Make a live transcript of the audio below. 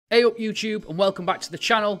Hey up YouTube, and welcome back to the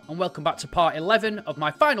channel, and welcome back to part 11 of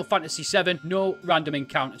my Final Fantasy VII No Random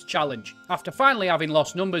Encounters Challenge. After finally having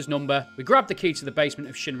lost Number's number, we grabbed the key to the basement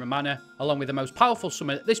of Shinra Manor, along with the most powerful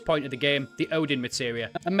summon at this point of the game, the Odin Materia,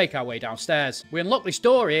 and make our way downstairs. We unlock this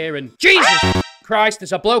door here and... Jesus Christ,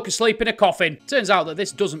 there's a bloke asleep in a coffin. Turns out that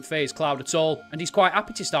this doesn't faze Cloud at all, and he's quite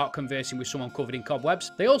happy to start conversing with someone covered in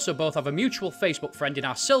cobwebs. They also both have a mutual Facebook friend in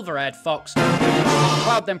our silver-haired fox.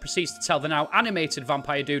 Cloud then proceeds to tell the now animated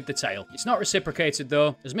vampire dude the tale. It's not reciprocated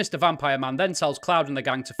though, as Mr. Vampire Man then tells Cloud and the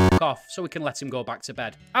gang to fuck off so we can let him go back to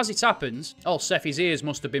bed. As it happens, all Sephi's ears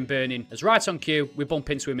must have been burning, as right on cue, we bump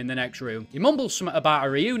into him in the next room. He mumbles something about a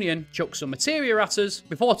reunion, chucks some materia at us,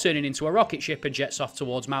 before turning into a rocket ship and jets off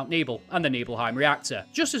towards Mount Nibel and the Nibelheim reactor.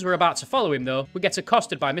 Just as we're about to follow him though, we get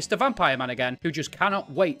accosted by Mr. Vampire Man again, who just cannot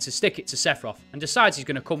wait to stick it to Sephiroth, and decides he's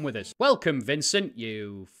going to come with us. Welcome, Vincent,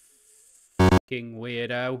 you fucking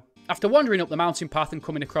weirdo. After wandering up the mountain path and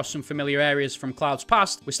coming across some familiar areas from Cloud's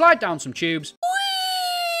past, we slide down some tubes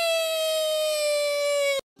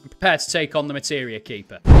and prepare to take on the Materia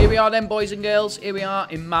Keeper. Here we are then, boys and girls. Here we are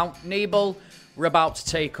in Mount Nibel. We're about to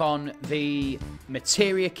take on the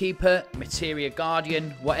Materia Keeper, Materia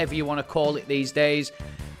Guardian, whatever you want to call it these days.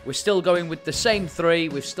 We're still going with the same three.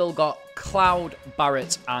 We've still got Cloud,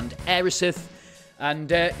 Barret, and Aerosith.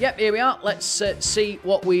 And, yep, here we are. Let's see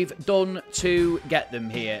what we've done to get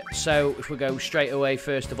them here. So, if we go straight away,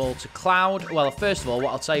 first of all, to Cloud. Well, first of all,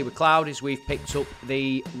 what I'll tell you with Cloud is we've picked up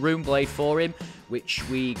the Rune Blade for him, which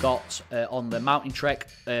we got on the mountain trek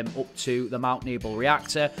up to the Mount Nibel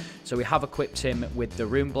reactor. So we have equipped him with the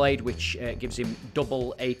Rune Blade, which gives him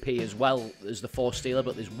double AP as well as the Force Stealer,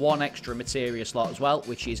 but there's one extra materia slot as well,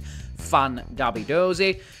 which is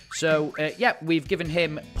fan-dabby-dozy. So, yeah, we've given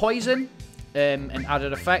him Poison, an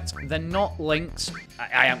added effect. They're not linked.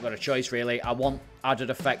 I haven't got a choice, really. I want added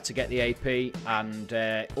effect to get the AP, and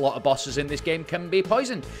a lot of bosses in this game can be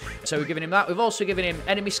poisoned. So we've given him that. We've also given him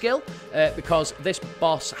enemy skill, because this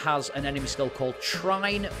boss has an enemy skill called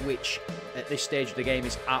Trine, which at this stage of the game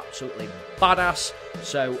is absolutely badass.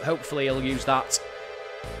 So hopefully he'll use that.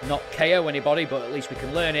 Not KO anybody, but at least we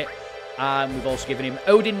can learn it. And we've also given him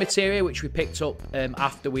Odin Materia, which we picked up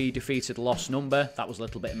after we defeated Lost Number. That was a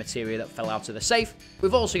little bit of materia that fell out of the safe.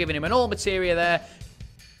 We've also given him an all materia there.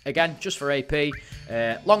 Again, just for AP.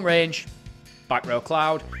 Long range, back row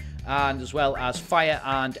Cloud, and as well as Fire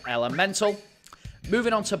and Elemental.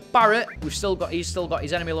 Moving on to Barret, he's still got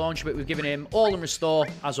his enemy launcher, but we've given him All and Restore,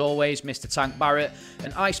 as always, Mr. Tank Barret.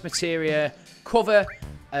 An Ice Materia cover,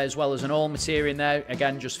 as well as an all materia in there,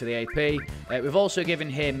 again, just for the AP. We've also given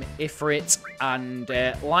him Ifrit and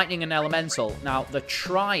Lightning and Elemental. Now, the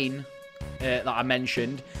Trine that I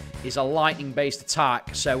mentioned is a lightning-based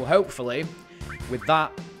attack, so hopefully, with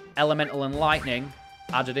that Elemental and Lightning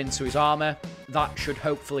added into his armor, that should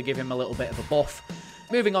hopefully give him a little bit of a buff.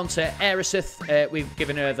 Moving on to Aerosith, we've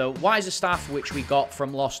given her the Wiser Staff, which we got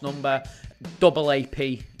from Lost Number. Double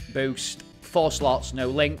AP boost. 4 slots, no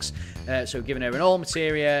links. So we've given her an all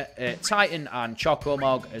materia, Titan and Choco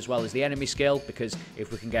Mog, as well as the enemy skill, because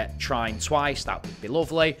if we can get Trine twice, that would be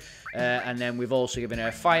lovely. And then we've also given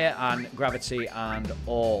her Fire and Gravity and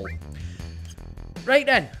all. Right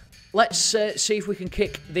then, let's see if we can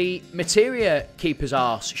kick the Materia Keeper's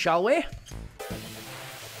arse, shall we?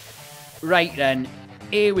 Right then,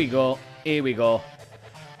 here we go, here we go.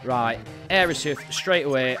 Right, Aerosith, straight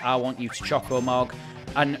away, I want you to Choco Mog.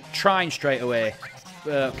 And Trine straight away.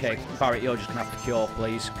 Okay, Barret, you're just going to have to cure,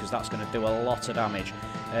 please, because that's going to do a lot of damage.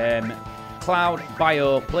 Cloud,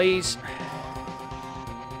 Bio, please.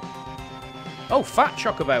 Oh, Fat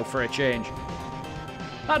Chocobo for a change.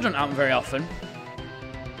 That doesn't happen very often.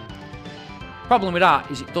 Problem with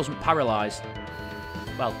that is it doesn't paralyse.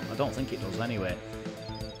 Well, I don't think it does anyway.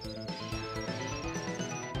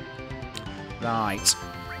 Right.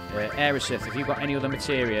 Aerosith, have you got any other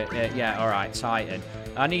materia? Yeah, alright, Titan.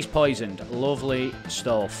 And he's poisoned. Lovely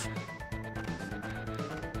stuff.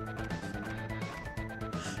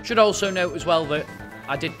 Should also note as well that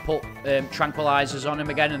I did put tranquilizers on him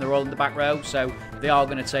again, and they're all in the back row, so they are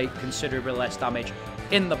going to take considerably less damage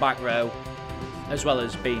in the back row, as well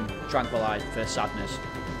as being tranquilized for sadness.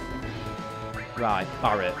 Right,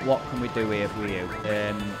 Barret, what can we do here for you?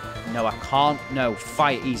 No, I can't. No,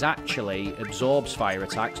 fire. He's actually absorbs fire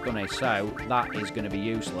attacks, doesn't he? So that is going to be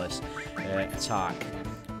useless. Attack.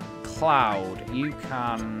 Cloud, you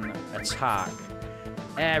can attack.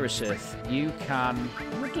 Aerosith, you can...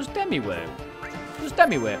 Does Demi work? Does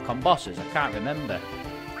Demi work on bosses? I can't remember.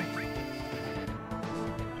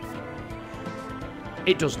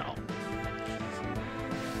 It does not.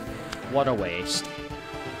 What a waste.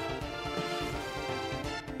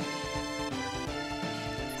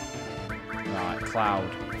 Right, Cloud,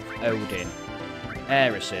 Odin,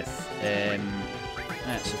 Aerosith,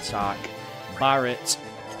 let's attack, Barrett,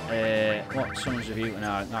 what Sons of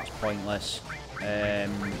Utenard, that's pointless,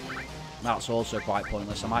 that's also quite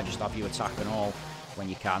pointless. I might just have you attack and all when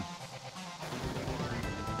you can.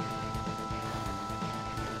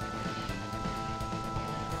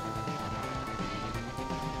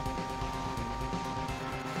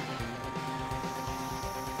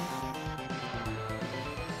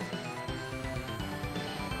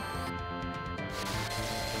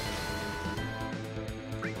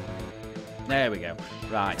 There we go.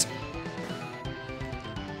 Right.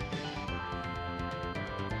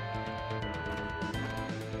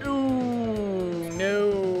 Ooh,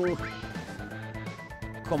 no.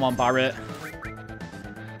 Come on, Barrett.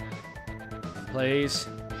 Please.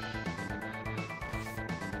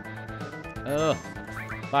 Oh.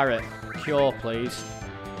 Barrett, cure, please.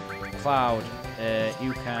 Cloud,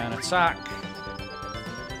 you can attack.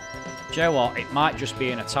 Do you know what? It might just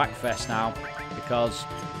be an attack fest now, because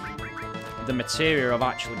the materia I've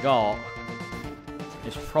actually got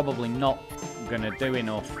is probably not going to do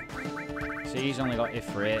enough. See, he's only got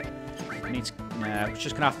Ifrit. No, it's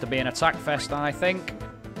just going to have to be an attack fest, I think.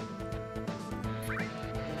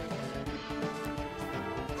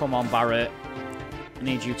 Come on, Barrett. I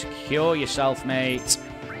need you to cure yourself, mate.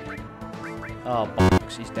 Oh,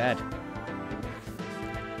 bollocks, he's dead.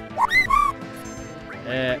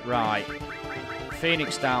 Right.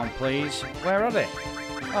 Phoenix down, please. Where are they?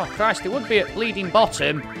 Oh, Christ, they would be at bleeding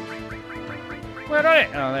bottom. Where are they?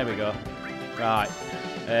 Oh, there we go. Right.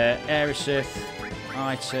 Aerosith,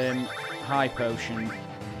 item, high potion.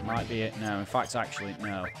 Might be it. No, in fact, actually,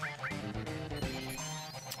 no.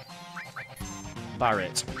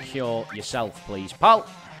 Barrett, cure yourself, please, pal.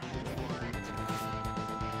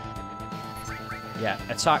 Yeah,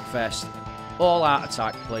 attack fest. All out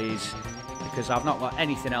attack, please. Because I've not got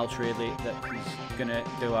anything else, really, that is going to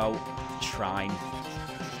do out Shrine.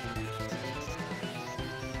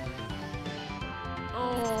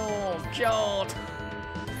 God.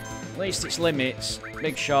 At least it's limits.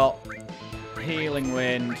 Big shot. Healing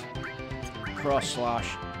wind. Cross slash.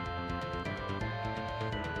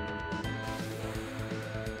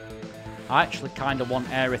 I actually kind of want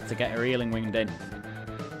Aerith to get her healing wind in.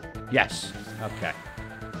 Yes. Okay.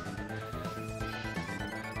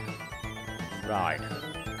 Right.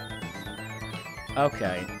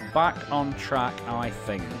 Okay. Back on track, I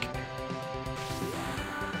think.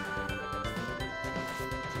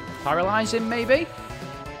 Paralyze him, maybe?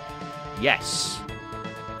 Yes.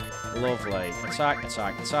 Lovely. Attack,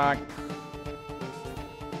 attack, attack.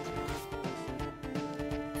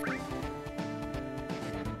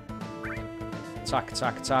 Attack,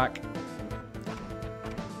 attack, attack.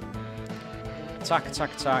 Attack,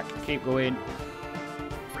 attack, attack. Keep going.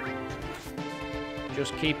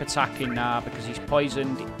 Just keep attacking now because he's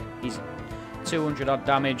poisoned. He's 200 odd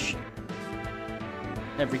damage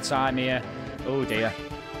every time here. Oh dear.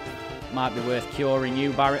 Might be worth curing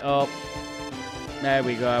you, Barrett, up. There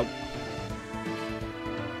we go.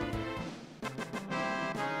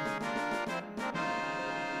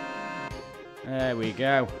 There we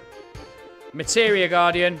go. Materia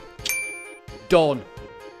Guardian. Done.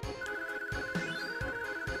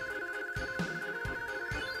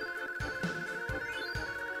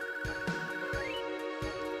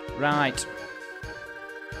 Right.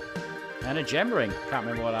 And a gem ring. Can't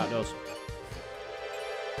remember what that does.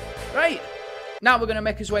 Right, now we're going to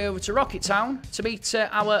make his way over to Rocket Town to meet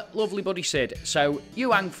our lovely buddy Cid. So,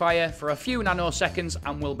 you hang fire for a few nanoseconds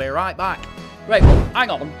and we'll be right back. Right, well, hang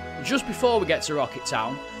on. Just before we get to Rocket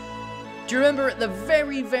Town, do you remember at the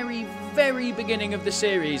very, very, very beginning of the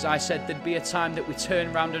series I said there'd be a time that we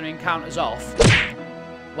turn random encounters off?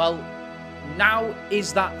 Well, now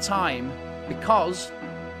is that time because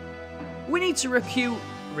we need to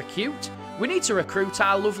recruit? We need to recruit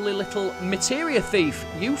our lovely little materia thief,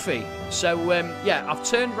 Yuffie. So, yeah, I've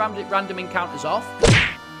turned random encounters off.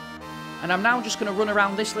 And I'm now just going to run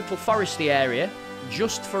around this little foresty area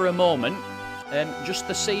just for a moment, just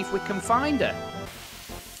to see if we can find her.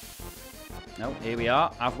 No, here we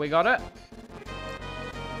are. Have we got her?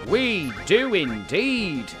 We do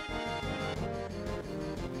indeed.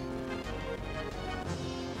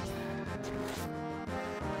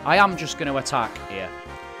 I am just going to attack here.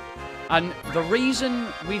 And the reason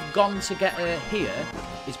we've gone to get her here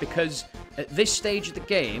is because at this stage of the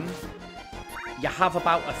game, you have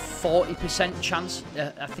about a 40% chance.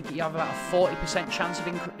 I think you have about a 40% chance of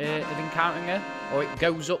encountering her, or it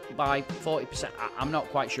goes up by 40%. I'm not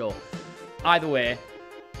quite sure. Either way,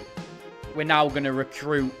 we're now going to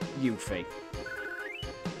recruit Yuffie.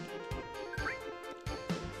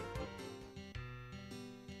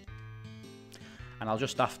 And I'll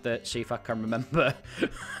just have to see if I can remember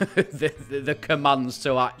the commands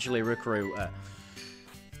to actually recruit her.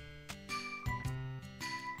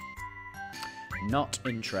 Not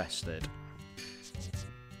interested.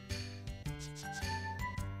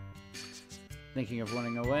 Thinking of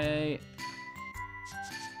running away.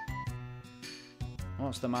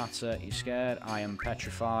 What's the matter? You scared? I am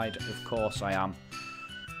petrified. Of course I am.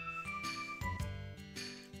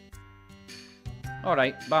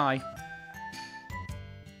 Alright, bye.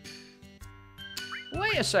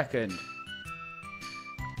 Wait a second.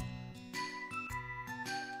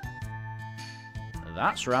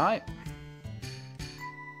 That's right.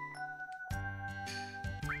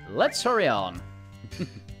 Let's hurry on.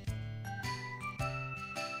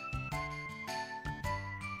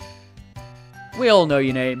 We all know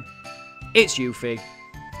your name. It's Yuffie.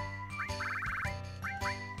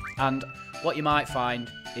 And what you might find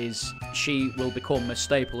is she will become a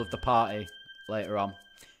staple of the party later on.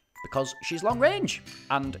 Because she's long range.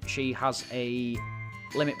 And she has a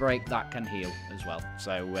limit break that can heal as well.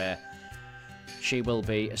 So she will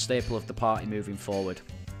be a staple of the party moving forward.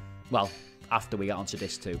 Well, after we get onto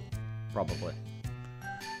Disc 2, probably.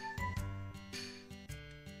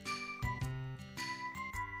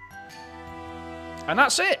 And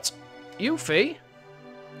that's it. Yuffie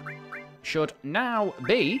should now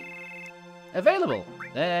be available.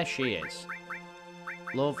 There she is.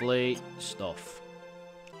 Lovely stuff.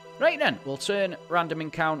 Right then, we'll turn random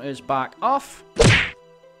encounters back off.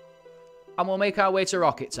 And we'll make our way to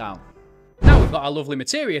Rocket Town. Now we've got our lovely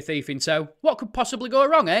Materia Thief in tow. What could possibly go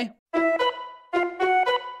wrong, eh?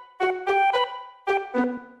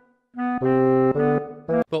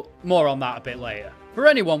 But more on that a bit later. For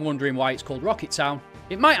anyone wondering why it's called Rocket Town,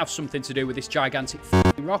 it might have something to do with this gigantic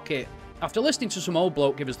f***ing rocket. After listening to some old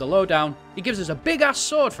bloke give us the lowdown, he gives us a big-ass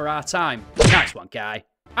sword for our time. Nice one, guy.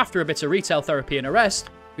 After a bit of retail therapy and a rest,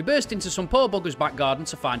 we burst into some poor bugger's back garden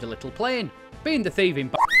to find a little plane. Being the thieving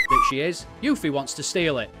that she is, Yuffie wants to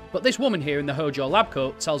steal it. But this woman here in the Hojo lab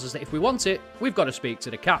coat tells us that if we want it, we've got to speak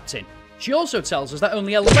to the captain. She also tells us that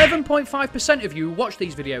only 11.5% of you who watch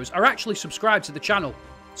these videos are actually subscribed to the channel.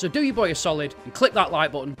 So do your boy a solid and click that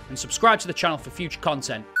like button and subscribe to the channel for future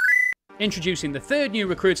content. Introducing the third new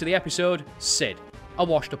recruit of the episode, Cid, a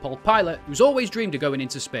washed-up old pilot who's always dreamed of going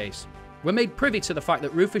into space. We're made privy to the fact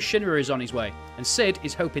that Rufus Shinra is on his way, and Cid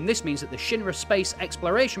is hoping this means that the Shinra Space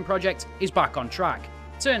Exploration Project is back on track.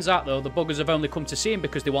 Turns out though, the buggers have only come to see him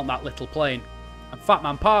because they want that little plane. And Fat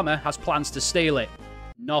Man Palmer has plans to steal it.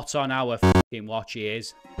 Not on our f***ing watch he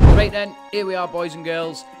is. Right then, here we are boys and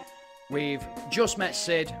girls. We've just met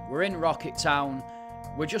Cid, we're in Rocket Town,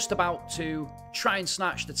 we're just about to try and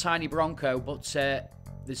snatch the tiny Bronco, but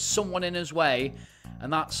there's someone in his way,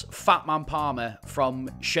 and that's Fat Man Palmer from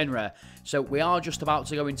Shinra. So we are just about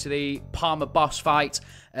to go into the Palmer boss fight.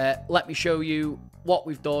 Let me show you what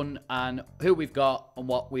we've done and who we've got and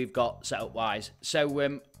what we've got set up wise. So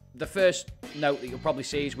the first note that you'll probably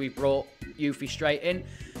see is we've brought Yuffie straight in.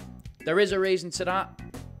 There is a reason to that.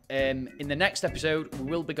 In the next episode,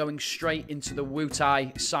 we will be going straight into the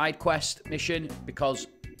Wutai side quest mission because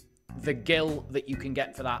the gil that you can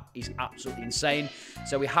get for that is absolutely insane.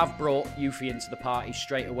 So we have brought Yuffie into the party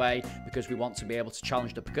straight away because we want to be able to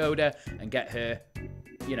challenge the pagoda and get her,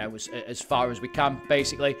 you know, as far as we can,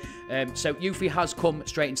 basically. So Yuffie has come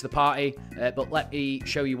straight into the party, but let me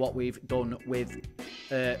show you what we've done with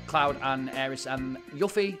Cloud and Aeris and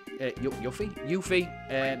Yuffie.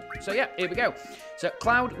 Yuffie. So yeah, here we go. So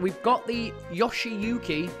Cloud, we've got the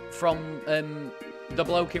Yoshiyuki from the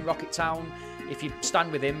bloke in Rocket Town. If you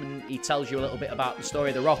stand with him and he tells you a little bit about the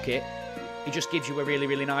story of the rocket, he just gives you a really,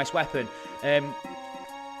 really nice weapon.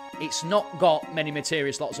 It's not got many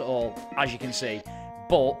materia slots at all, as you can see,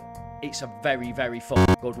 but it's a very, very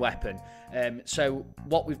fucking good weapon. So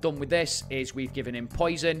what we've done with this is we've given him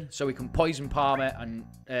poison, so we can poison Palmer and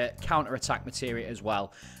counter-attack materia as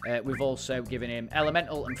well. We've also given him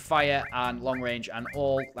elemental and fire and long range and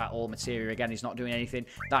all materia. Again, he's not doing anything.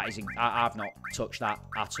 That is, I've not touched that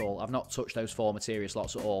at all. I've not touched those 4 materia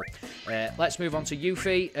slots at all. Let's move on to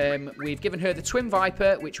Yuffie. We've given her the Twin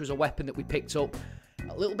Viper, which was a weapon that we picked up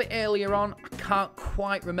a little bit earlier on. I can't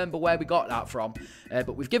quite remember where we got that from,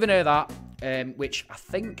 but we've given her that, which I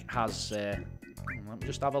think has, let me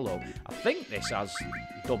just have a look. I think this has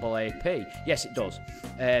double AP. Yes, it does.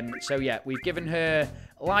 So yeah, we've given her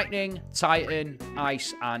Lightning, Titan,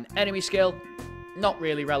 Ice, and Enemy Skill. Not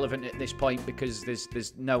really relevant at this point because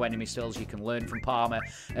there's no enemy skills you can learn from Palmer.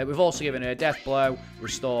 We've also given her Death Blow,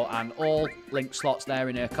 Restore, and all link slots there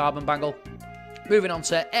in her Carbon Bangle. Moving on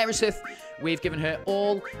to Aerith, We've given her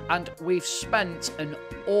all, and we've spent an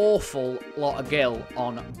awful lot of gil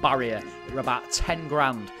on barrier. We're about 10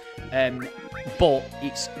 grand. But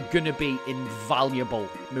it's going to be invaluable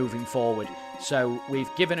moving forward. So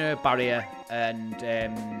we've given her barrier and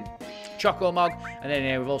Choco Mog, and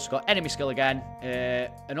then we've also got enemy skill again,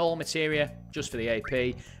 an all materia just for the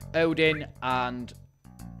AP, Odin, and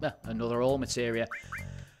another all materia.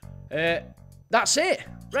 That's it.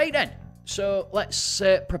 Right then. So let's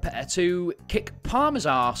prepare to kick Parma's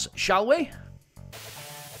arse, shall we?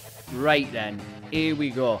 Right then. Here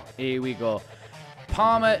we go. Here we go.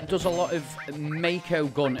 Parma does a lot of Mako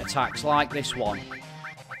gun attacks like this one.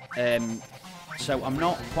 So I'm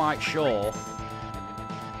not quite sure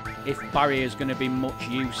if barrier is going to be much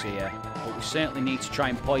use here. But we certainly need to try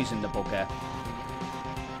and poison the bugger.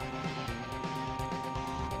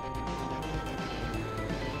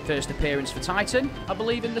 First appearance for Titan, I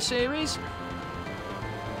believe, in the series.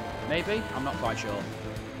 Maybe? I'm not quite sure.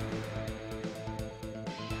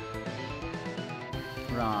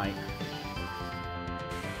 Right.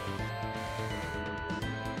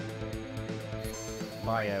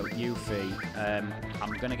 Bio, Yuffie.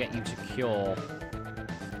 I'm going to get you to cure.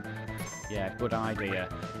 Yeah, good idea.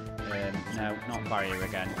 No, not barrier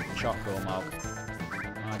again. Choco Mog.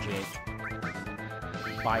 Magic.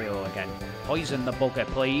 Bio again. Poison the bugger,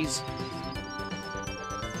 please.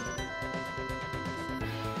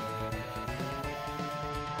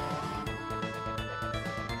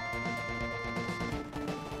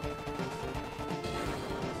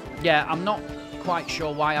 Yeah, I'm not quite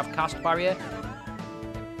sure why I've cast barrier.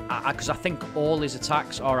 Because I think all his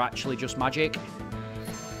attacks are actually just magic.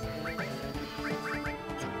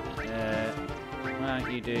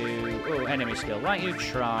 Right, you do... Oh, enemy skill. Right, you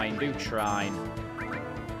Trine. Do Trine.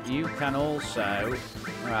 You can also...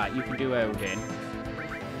 Right, you can do Odin.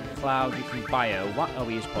 Cloud, you can Bio. What? Oh,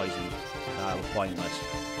 he is poisoned. Ah, we're pointless.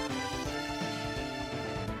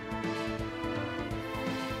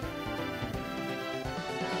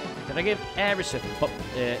 Did I give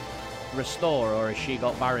Aerith Restore, or has she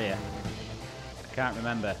got barrier? I can't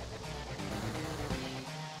remember.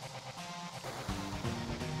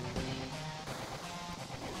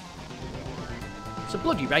 It's a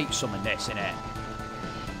bloody rate summon this, isn't it?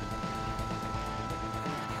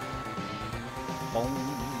 Boom.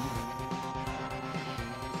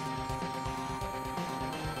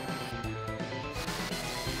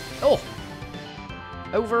 Oh!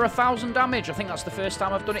 Over 1,000 damage. I think that's the first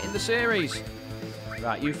time I've done it in the series.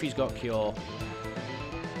 Right, Yuffie's got cure.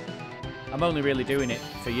 I'm only really doing it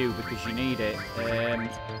for you because you need it.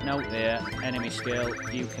 Note there, enemy skill,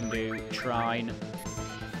 you can do Trine.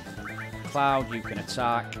 Cloud, you can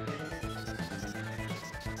attack.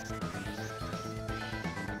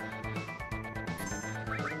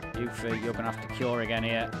 Yuffie, you're going to have to cure again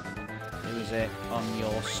here. Use it on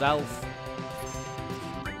yourself.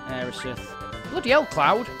 Aerith. Bloody hell,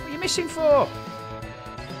 Cloud, what are you missing for?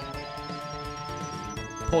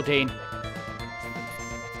 Pudding.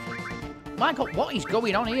 My God, what is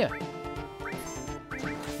going on here?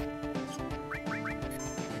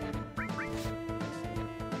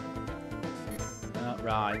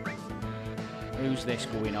 Right. Who's this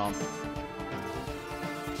going on?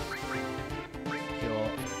 Your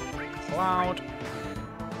Cloud.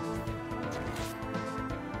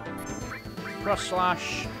 Cross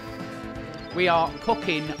slash. We are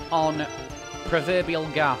cooking on proverbial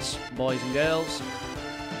gas, boys and girls.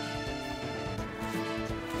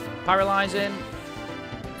 Paralyze him.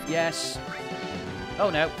 Yes. Oh,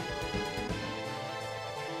 no.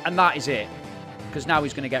 And that is it. Because now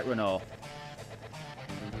he's going to get run off.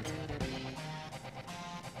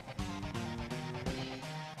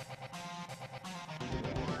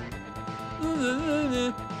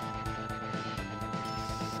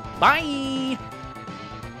 Bye!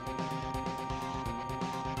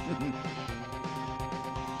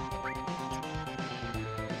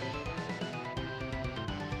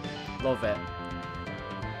 Love it.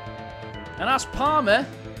 And that's Parma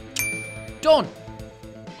done.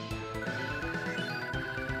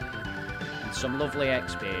 And some lovely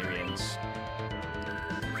experience.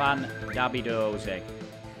 Fan-dabby-dozy.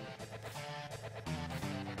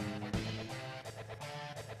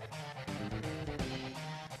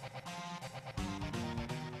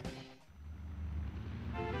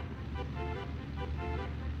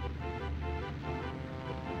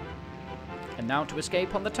 And now to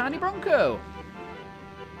escape on the Tiny Bronco.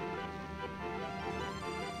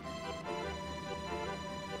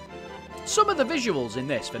 Some of the visuals in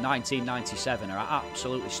this for 1997 are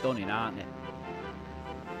absolutely stunning, aren't they?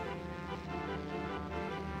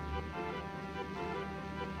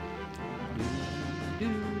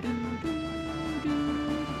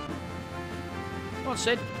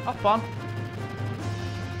 Cid. Hop on.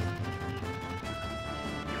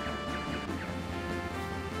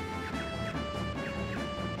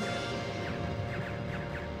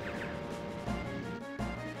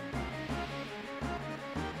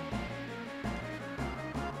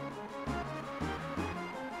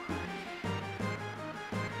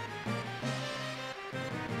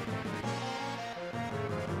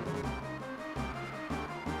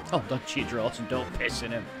 Oh, don't you draw and don't piss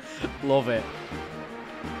in him. Love it.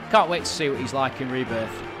 Can't wait to see what he's like in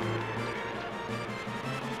Rebirth.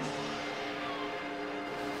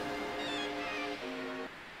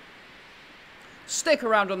 Stick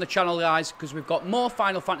around on the channel, guys, because we've got more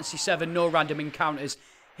Final Fantasy VII No Random Encounters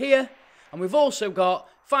here. And we've also got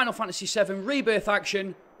Final Fantasy VII Rebirth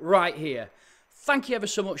action right here. Thank you ever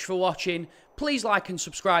so much for watching. Please like and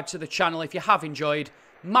subscribe to the channel if you have enjoyed.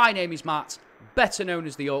 My name is Matt, better known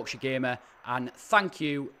as the Yorkshire Gamer, and thank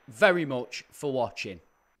you very much for watching.